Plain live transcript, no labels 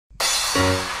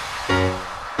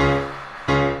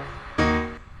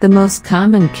The most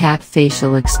common cat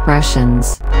facial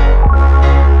expressions.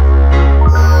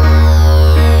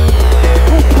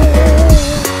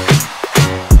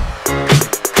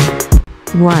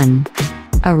 1.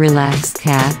 A relaxed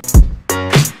cat.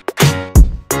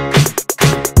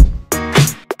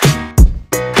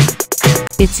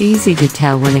 It's easy to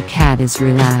tell when a cat is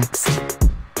relaxed.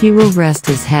 He will rest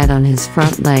his head on his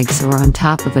front legs or on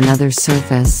top of another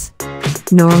surface.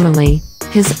 Normally,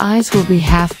 his eyes will be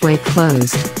halfway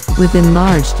closed, with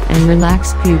enlarged and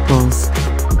relaxed pupils.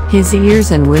 His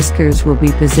ears and whiskers will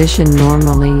be positioned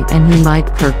normally and he might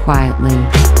purr quietly.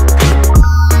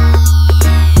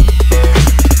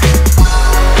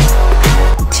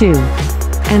 2.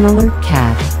 An alert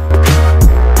cat.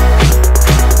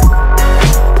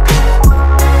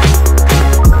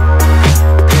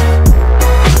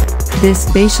 This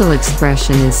facial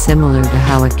expression is similar to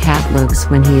how a cat looks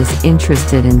when he is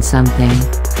interested in something.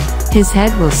 His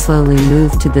head will slowly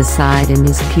move to the side and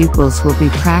his pupils will be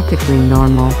practically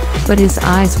normal, but his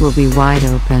eyes will be wide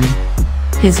open.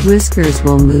 His whiskers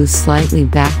will move slightly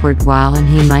backward while and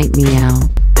he might meow.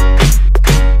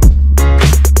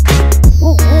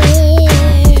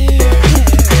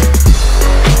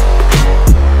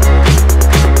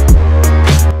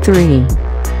 3.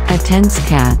 A tense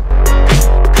cat.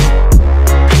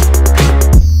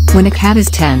 When a cat is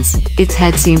tense, its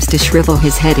head seems to shrivel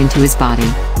his head into his body.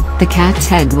 The cat's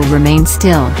head will remain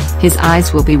still, his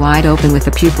eyes will be wide open with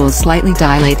the pupils slightly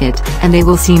dilated, and they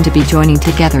will seem to be joining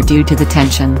together due to the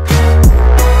tension.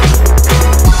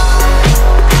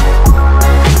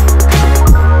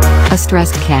 A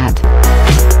stressed cat.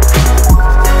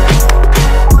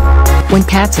 When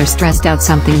cats are stressed out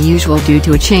something usual due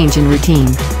to a change in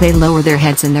routine, they lower their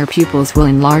heads and their pupils will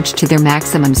enlarge to their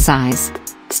maximum size.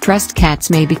 Stressed cats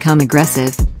may become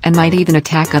aggressive, and might even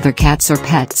attack other cats or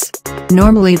pets.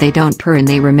 Normally they don't purr and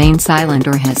they remain silent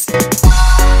or hiss.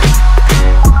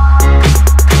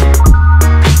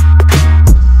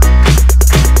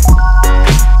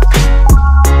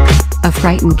 A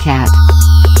frightened cat.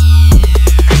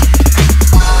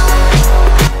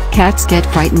 Cats get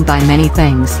frightened by many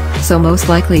things, so most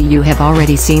likely you have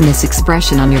already seen this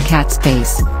expression on your cat's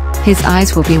face. His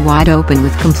eyes will be wide open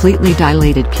with completely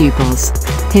dilated pupils.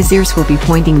 His ears will be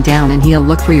pointing down and he'll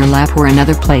look for your lap or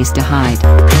another place to hide.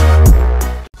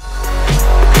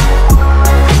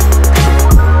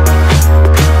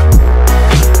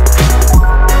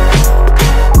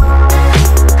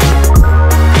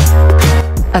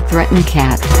 A threatened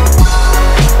cat.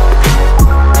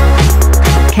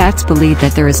 Cats believe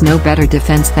that there is no better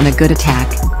defense than a good attack.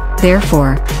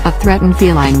 Therefore, a threatened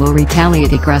feline will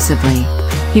retaliate aggressively.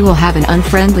 He will have an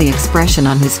unfriendly expression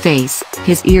on his face,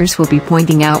 his ears will be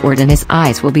pointing outward and his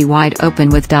eyes will be wide open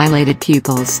with dilated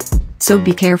pupils. So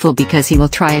be careful because he will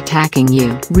try attacking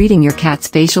you. Reading your cat's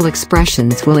facial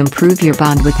expressions will improve your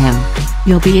bond with him.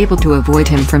 You'll be able to avoid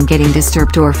him from getting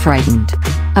disturbed or frightened.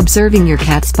 Observing your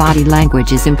cat's body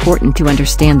language is important to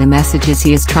understand the messages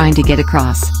he is trying to get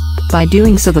across. By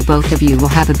doing so, the both of you will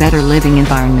have a better living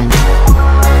environment.